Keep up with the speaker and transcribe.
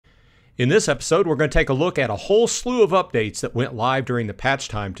In this episode, we're going to take a look at a whole slew of updates that went live during the patch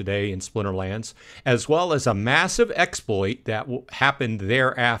time today in Splinterlands, as well as a massive exploit that happened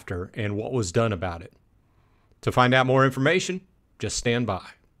thereafter and what was done about it. To find out more information, just stand by.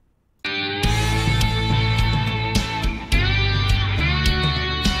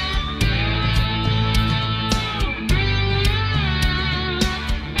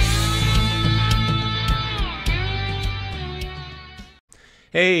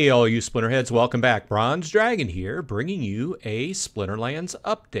 Hey, all you Splinterheads, welcome back. Bronze Dragon here, bringing you a Splinterlands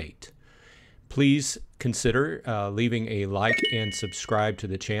update. Please consider leaving a like and subscribe to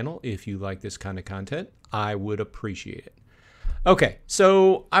the channel if you like this kind of content. I would appreciate it. Okay,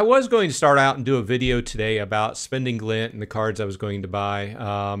 so I was going to start out and do a video today about spending glint and the cards I was going to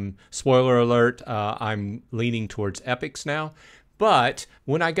buy. Spoiler alert, I'm leaning towards epics now. But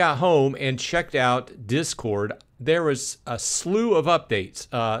when I got home and checked out Discord, there was a slew of updates.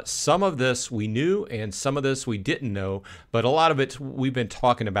 Some of this we knew and some of this we didn't know, but a lot of it we've been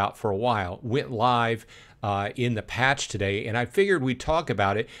talking about for a while. Went live in the patch today, and I figured we'd talk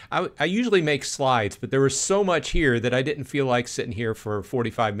about it. I usually make slides, but there was so much here that I didn't feel like sitting here for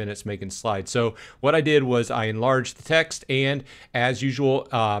 45 minutes making slides. So what I did was I enlarged the text, and as usual,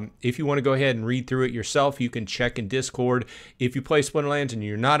 if you want to go ahead and read through it yourself, you can check in Discord. If you play Splinterlands and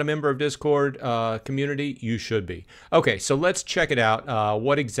you're not a member of Discord community, you should be. Okay, so let's check it out.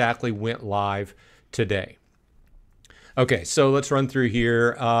 What exactly went live today? Okay, so let's run through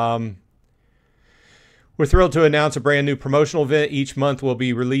here. We're thrilled to announce a brand new promotional event. Each month we'll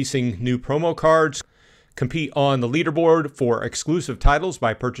be releasing new promo cards. Compete on the leaderboard for exclusive titles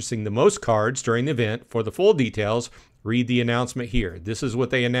by purchasing the most cards during the event. For the full details, read the announcement here. This is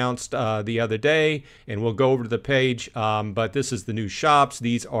what they announced the other day, and we'll go over to the page, but this is the new shops.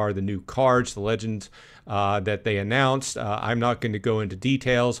 These are the new cards, the legends that they announced. I'm not going to go into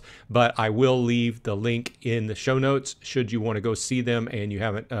details, but I will leave the link in the show notes should you want to go see them and you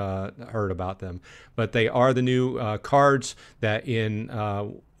haven't heard about them. But they are the new cards that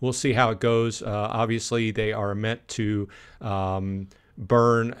we'll see how it goes. Obviously, they are meant to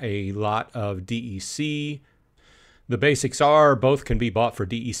burn a lot of DEC. The basics are both can be bought for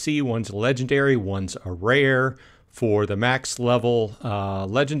DEC. One's a legendary, one's a rare. For the max level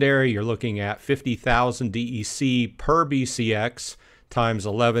legendary, you're looking at 50,000 DEC per BCX times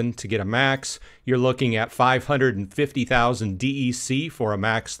 11 to get a max. You're looking at 550,000 DEC for a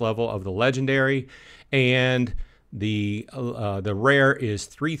max level of the legendary, and the rare is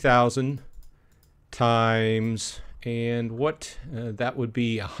 3,000 times, and what that would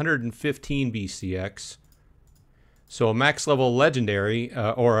be 115 BCX. So a max level legendary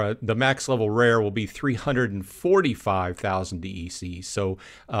the max level rare will be 345,000 DEC. So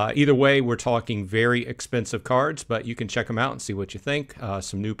either way, we're talking very expensive cards, but you can check them out and see what you think.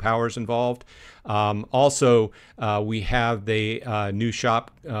 Some new powers involved. Also, we have the new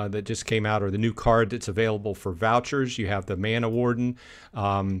shop that just came out, or the new card that's available for vouchers. You have the Mana Warden.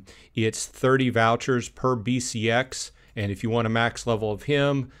 It's 30 vouchers per BCX. And if you want a max level of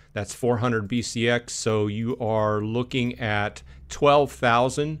him, that's 400 BCX. So you are looking at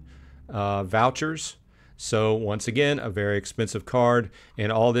 12,000 vouchers. So once again, a very expensive card.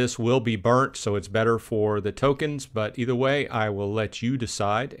 And all this will be burnt, so it's better for the tokens. But either way, I will let you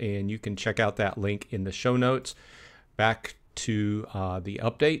decide. And you can check out that link in the show notes. Back to the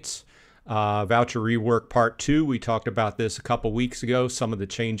updates. Voucher rework part 2. We talked about this a couple weeks ago. Some of the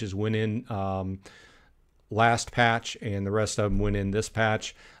changes went in last patch, and the rest of them went in this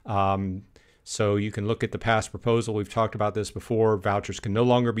patch. So you can look at the past proposal. We've talked about this before. Vouchers can no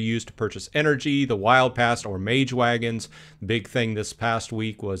longer be used to purchase energy, the wild pass, or mage wagons. The big thing this past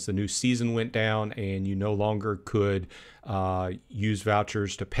week was the new season went down, and you no longer could use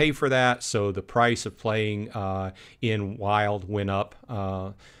vouchers to pay for that. So the price of playing in wild went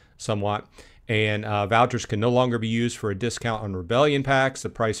up somewhat. And vouchers can no longer be used for a discount on rebellion packs. The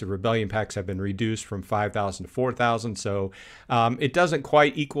price of rebellion packs have been reduced from 5,000 to 4,000. So it doesn't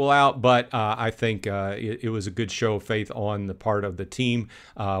quite equal out, but I think it was a good show of faith on the part of the team,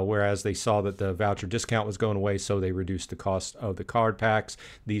 whereas they saw that the voucher discount was going away, so they reduced the cost of the card packs.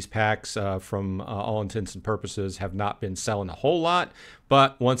 These packs, from all intents and purposes, have not been selling a whole lot.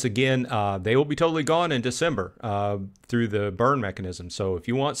 But once again, they will be totally gone in December through the burn mechanism. So if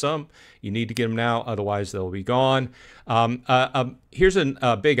you want some, you need to get them now. Otherwise, they'll be gone. Here's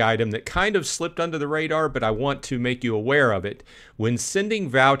a big item that kind of slipped under the radar, but I want to make you aware of it. When sending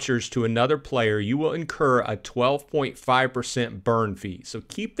vouchers to another player, you will incur a 12.5% burn fee. So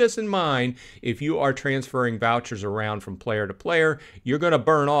keep this in mind. If you are transferring vouchers around from player to player, you're going to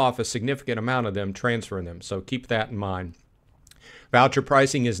burn off a significant amount of them transferring them. So keep that in mind. Voucher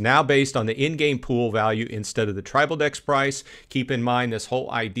pricing is now based on the in-game pool value instead of the tribal dex price. Keep in mind, this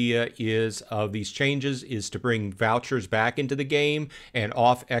whole idea is of these changes is to bring vouchers back into the game and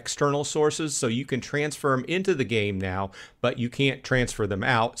off external sources, so you can transfer them into the game now, but you can't transfer them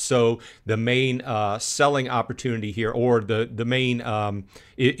out. So the main selling opportunity here, or the main,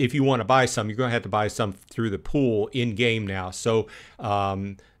 if you want to buy some, you're going to have to buy some through the pool in game now. So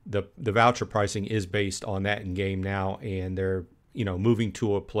the voucher pricing is based on that in game now, and they're moving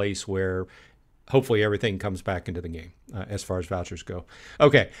to a place where hopefully everything comes back into the game as far as vouchers go.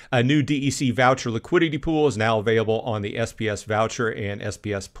 Okay, a new DEC voucher liquidity pool is now available on the SPS voucher and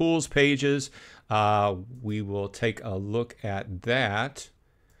SPS pools pages. We will take a look at that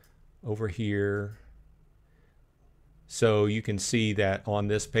over here. So you can see that on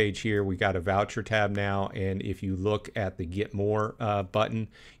this page here, we got a voucher tab now. And if you look at the Get More button,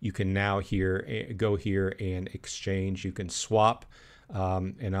 you can now go here and exchange. You can swap.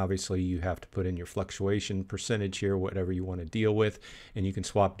 And obviously you have to put in your fluctuation percentage here, whatever you want to deal with. And you can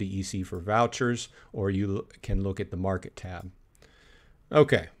swap DEC for vouchers, or you can look at the market tab.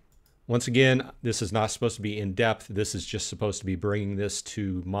 Okay. Once again, this is not supposed to be in depth. This is just supposed to be bringing this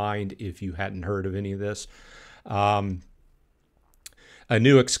to mind if you hadn't heard of any of this. A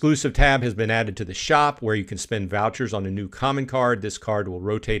new exclusive tab has been added to the shop where you can spend vouchers on a new common card. This card will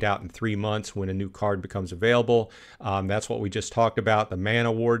rotate out in 3 months when a new card becomes available. That's what we just talked about, the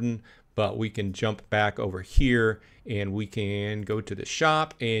Mana Warden. But we can jump back over here and we can go to the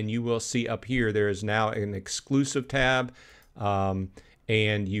shop, and you will see up here there is now an exclusive tab.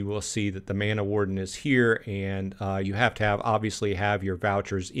 And you will see that the Mana Warden is here, and you have to obviously have your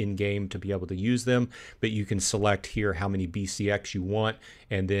vouchers in game to be able to use them, but you can select here how many BCX you want,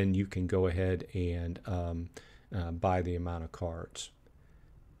 and then you can go ahead and buy the amount of cards.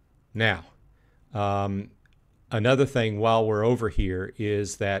 Now, another thing while we're over here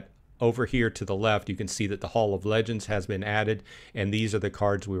is that over here to the left, you can see that the Hall of Legends has been added, and these are the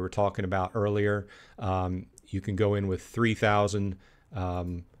cards we were talking about earlier. You can go in with 3,000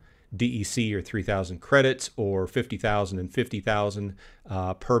 DEC or 3,000 credits, or 50,000 and 50,000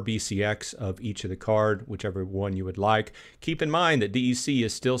 per BCX of each of the card, whichever one you would like. Keep in mind that DEC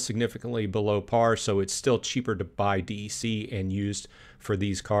is still significantly below par, so it's still cheaper to buy DEC and used for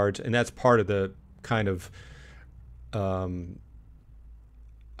these cards, and that's part of the kind of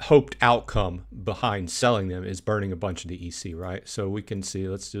hoped outcome behind selling them is burning a bunch of DEC, right? So we can see,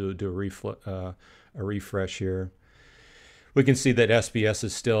 let's do a refresh here. We can see that SPS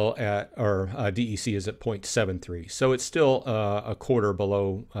is still at, or DEC is at 0.73. So it's still a quarter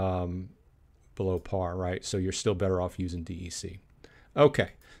below par, right? So you're still better off using DEC. Okay,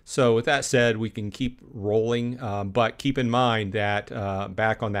 so with that said, we can keep rolling, but keep in mind that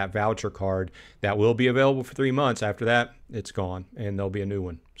back on that voucher card, that will be available for 3 months. After that, it's gone, and there'll be a new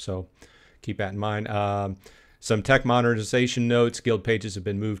one. So keep that in mind. Some tech modernization notes. Guild pages have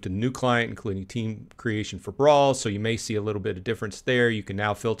been moved to the new client, including team creation for Brawl, so you may see a little bit of difference there. You can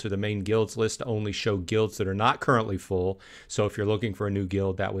now filter the main guilds list to only show guilds that are not currently full, so if you're looking for a new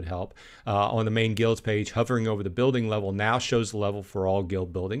guild, that would help. On the main guilds page, hovering over the building level now shows the level for all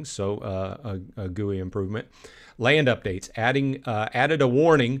guild buildings, so a GUI improvement. Land updates, added a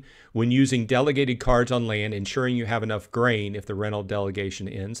warning when using delegated cards on land, ensuring you have enough grain if the rental delegation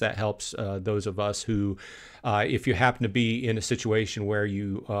ends. That helps those of us who, if you happen to be in a situation where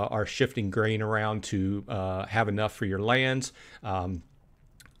you are shifting grain around to have enough for your lands.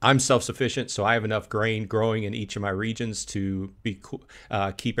 I'm self-sufficient, so I have enough grain growing in each of my regions to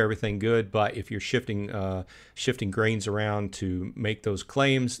keep everything good. But if you're shifting grains around to make those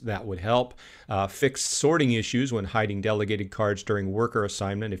claims, that would help. Fix sorting issues when hiding delegated cards during worker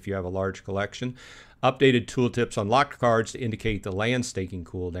assignment if you have a large collection. Updated tooltips on locked cards to indicate the land staking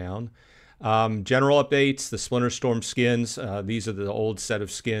cooldown. General updates, the Splinter Storm skins, these are the old set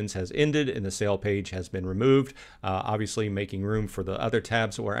of skins has ended and the sale page has been removed, obviously making room for the other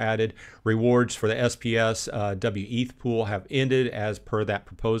tabs that were added. Rewards for the SPS WETH pool have ended as per that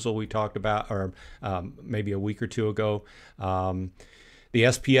proposal we talked about, or maybe a week or two ago. The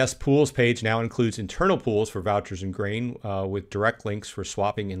SPS pools page now includes internal pools for vouchers and grain with direct links for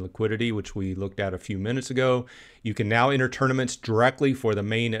swapping and liquidity, which we looked at a few minutes ago. You can now enter tournaments directly for the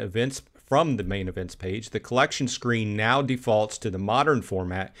main events from the main events page. The collection screen now defaults to the modern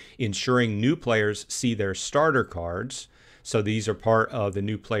format, ensuring new players see their starter cards. So these are part of the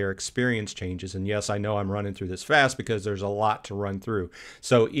new player experience changes. And yes, I know I'm running through this fast because there's a lot to run through.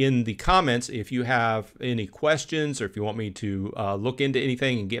 So in the comments, if you have any questions or if you want me to look into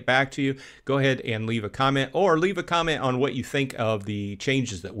anything and get back to you, go ahead and leave a comment, or leave a comment on what you think of the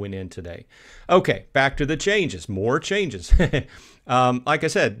changes that went in today. Okay, back to the changes, more changes. Like I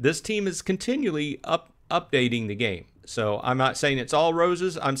said, this team is continually updating the game. So I'm not saying it's all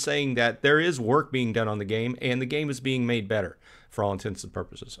roses. I'm saying that there is work being done on the game, and the game is being made better for all intents and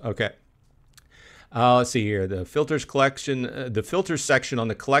purposes. Okay. Let's see here. The filters section on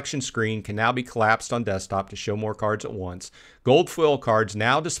the collection screen can now be collapsed on desktop to show more cards at once. Gold foil cards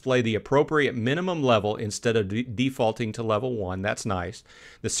now display the appropriate minimum level instead of defaulting to level 1. That's nice.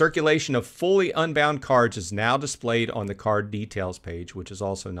 The circulation of fully unbound cards is now displayed on the card details page, which is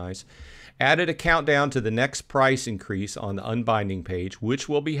also nice. Added a countdown to the next price increase on the unbinding page, which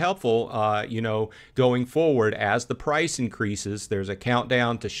will be helpful, going forward. As the price increases, there's a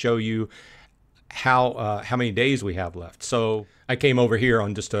countdown to show you how many days we have left. So I came over here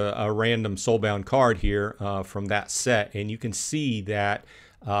on just a random soulbound card here from that set, and you can see that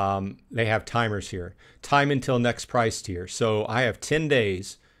they have timers here. Time until next price tier. So I have 10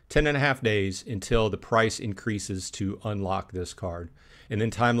 days, 10 and a half days until the price increases to unlock this card. And then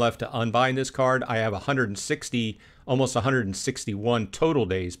time left to unbind this card. I have 160, almost 161 total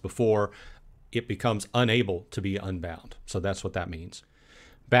days before it becomes unable to be unbound. So that's what that means.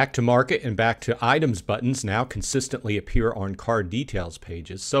 Back to market and back to items buttons now consistently appear on card details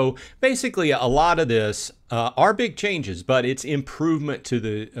pages. So basically a lot of this are big changes, but it's improvement to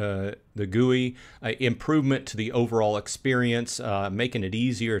the GUI, improvement to the overall experience, making it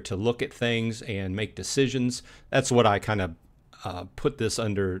easier to look at things and make decisions. That's what I kind of put this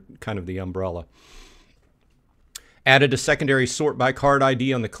under kind of the umbrella. Added a secondary sort by card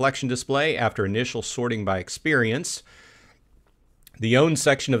ID on the collection display after initial sorting by experience. The own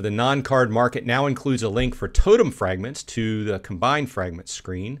section of the non-card market now includes a link for totem fragments to the combined fragments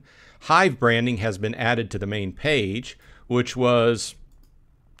screen. Hive branding has been added to the main page, which was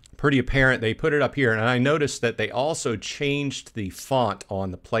pretty apparent. They put it up here, and I noticed that they also changed the font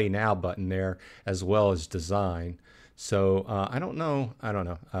on the Play Now button there, as well as design. So I don't know.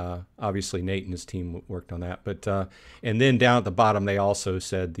 Obviously, Nate and his team worked on that. But and then down at the bottom, they also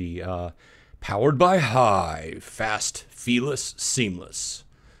said the powered by Hive, fast, feeless, seamless.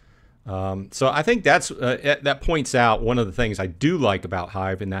 So I think that points out one of the things I do like about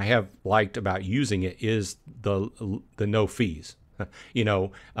Hive, and I have liked about using it, is the no fees. You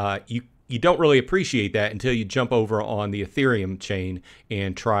don't really appreciate that until you jump over on the Ethereum chain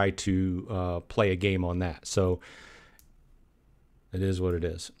and try to play a game on that. So it is what it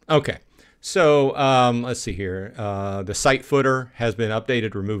is. Okay. So let's see here. The site footer has been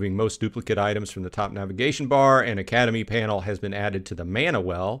updated, removing most duplicate items from the top navigation bar, and Academy panel has been added to the mana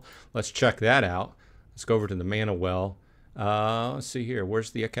well. Let's check that out. Let's go over to the mana well. Let's see here.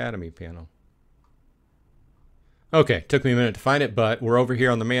 Where's the Academy panel? Okay, took me a minute to find it, but we're over here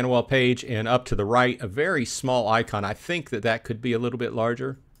on the mana well page, and up to the right, a very small icon. I think that could be a little bit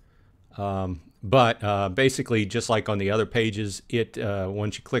larger. But basically, just like on the other pages,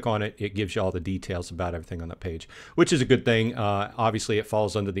 once you click on it, it gives you all the details about everything on that page, which is a good thing. Obviously, it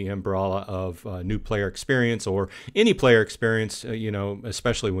falls under the umbrella of new player experience, or any player experience,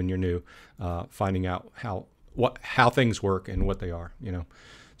 especially when you're new, finding out how things work and what they are,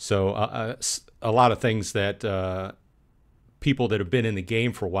 So a lot of things that people that have been in the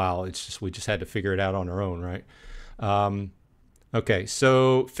game for a while, we just had to figure it out on our own, right? Okay,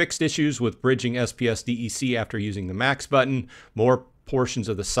 so fixed issues with bridging SPS DEC after using the max button. More portions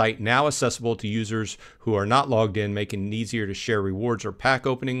of the site now accessible to users who are not logged in, making it easier to share rewards or pack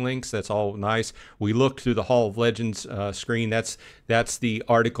opening links. That's all nice. We looked through the Hall of Legends screen. That's the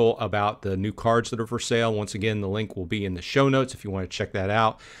article about the new cards that are for sale. Once again, the link will be in the show notes if you want to check that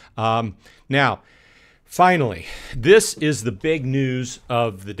out. Now, finally, this is the big news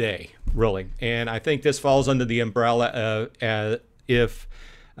of the day, really. And I think this falls under the umbrella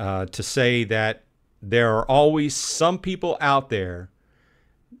to say that there are always some people out there,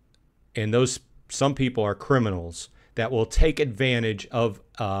 and those some people are criminals, that will take advantage of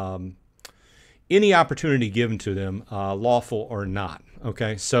any opportunity given to them, lawful or not.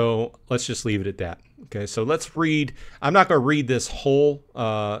 Okay, so let's just leave it at that. Okay, so let's read. I'm not going to read this whole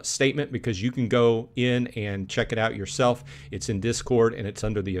statement because you can go in and check it out yourself. It's in Discord and it's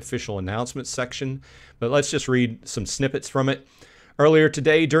under the official announcements section. But let's just read some snippets from it. Earlier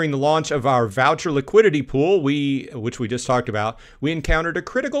today, during the launch of our voucher liquidity pool, which we just talked about, we encountered a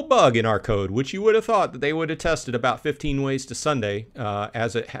critical bug in our code, which you would have thought that they would have tested about 15 ways to Sunday,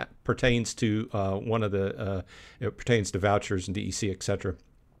 as it pertains to it pertains to vouchers and DEC, etc.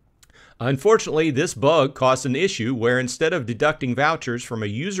 Unfortunately, this bug caused an issue where instead of deducting vouchers from a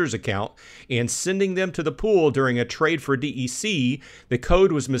user's account and sending them to the pool during a trade for DEC, the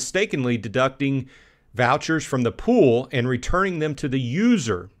code was mistakenly deducting vouchers from the pool and returning them to the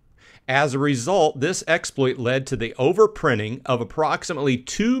user. As a result, this exploit led to the overprinting of approximately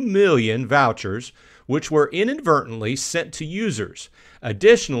 2 million vouchers, which were inadvertently sent to users.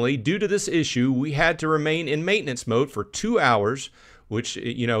 Additionally, due to this issue, we had to remain in maintenance mode for 2 hours, which,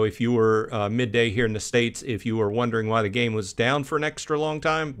 you know, if you were midday here in the States, if you were wondering why the game was down for an extra long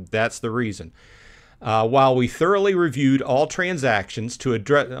time, that's the reason. While we thoroughly reviewed all transactions to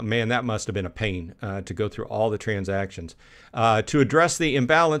address, man, that must have been a pain to go through all the transactions. To address the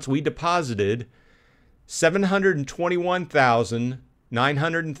imbalance, we deposited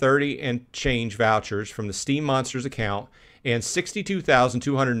 721,930 and change vouchers from the Steam Monsters account and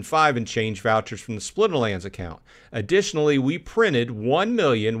 62,205 and change vouchers from the Splinterlands account. Additionally, we printed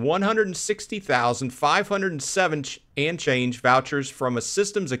 1,160,507 and change vouchers from a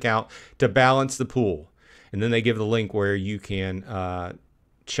systems account to balance the pool. And then they give the link where you can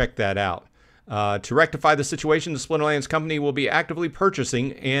check that out. To rectify the situation, the Splinterlands company will be actively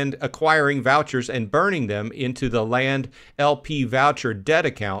purchasing and acquiring vouchers and burning them into the Land LP voucher debt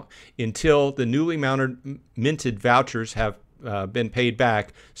account until the newly minted vouchers have been paid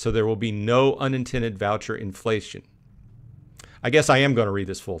back, so there will be no unintended voucher inflation. I guess I am going to read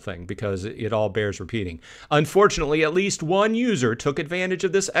this full thing because it all bears repeating. Unfortunately, at least one user took advantage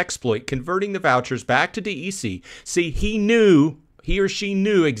of this exploit, converting the vouchers back to DEC. See, he or she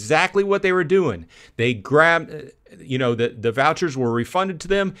knew exactly what they were doing. They grabbed, you know, the vouchers were refunded to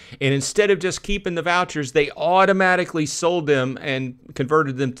them, and instead of just keeping the vouchers, they automatically sold them and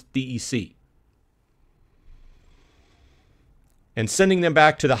converted them to DEC. And sending them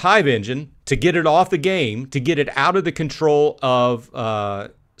back to the Hive engine to get it off the game, to get it out of the control of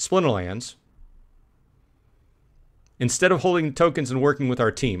Splinterlands, instead of holding tokens and working with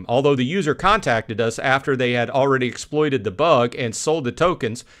our team. Although the user contacted us after they had already exploited the bug and sold the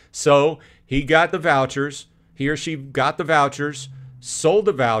tokens, so he got the vouchers, he or she got the vouchers, sold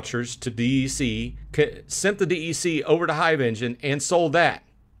the vouchers to DEC, sent the DEC over to Hive engine, and sold that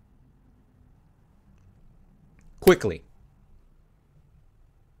quickly.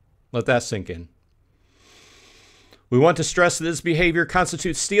 Let that sink in. We want to stress that this behavior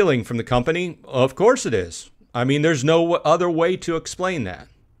constitutes stealing from the company. Of course it is. I mean, there's no other way to explain that.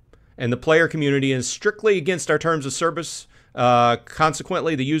 And the player community is strictly against our terms of service.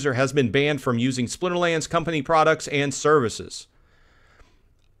 Consequently, the user has been banned from using Splinterlands company products and services.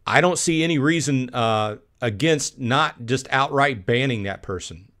 I don't see any reason against not just outright banning that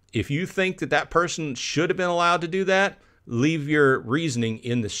person. If you think that that person should have been allowed to do that, leave your reasoning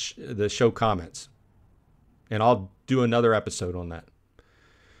in the show comments, and I'll do another episode on that.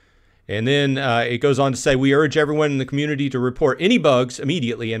 And then it goes on to say, we urge everyone in the community to report any bugs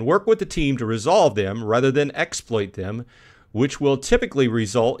immediately and work with the team to resolve them rather than exploit them, which will typically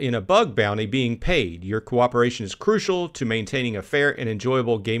result in a bug bounty being paid. Your cooperation is crucial to maintaining a fair and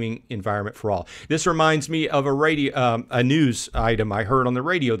enjoyable gaming environment for all. This reminds me of a news item I heard on the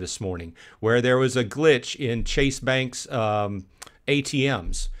radio this morning, where there was a glitch in Chase Bank's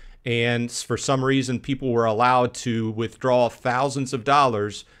ATMs. And for some reason, people were allowed to withdraw thousands of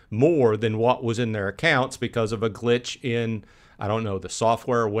dollars more than what was in their accounts because of a glitch in, I don't know, the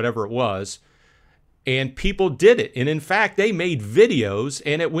software or whatever it was. And people did it. And in fact, they made videos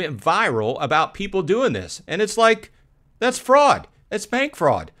and it went viral about people doing this. And it's like, that's fraud. That's bank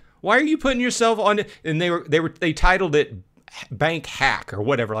fraud. Why are you putting yourself on it? And they titled it bank hack or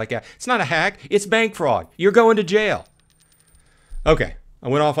whatever like that. It's not a hack. It's bank fraud. You're going to jail. Okay. I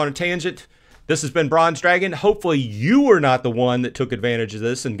went off on a tangent. This has been Bronze Dragon. Hopefully you were not the one that took advantage of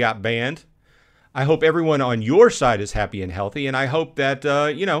this and got banned. I hope everyone on your side is happy and healthy. And I hope that,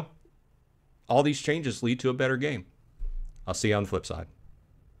 you know, all these changes lead to a better game. I'll see you on the flip side.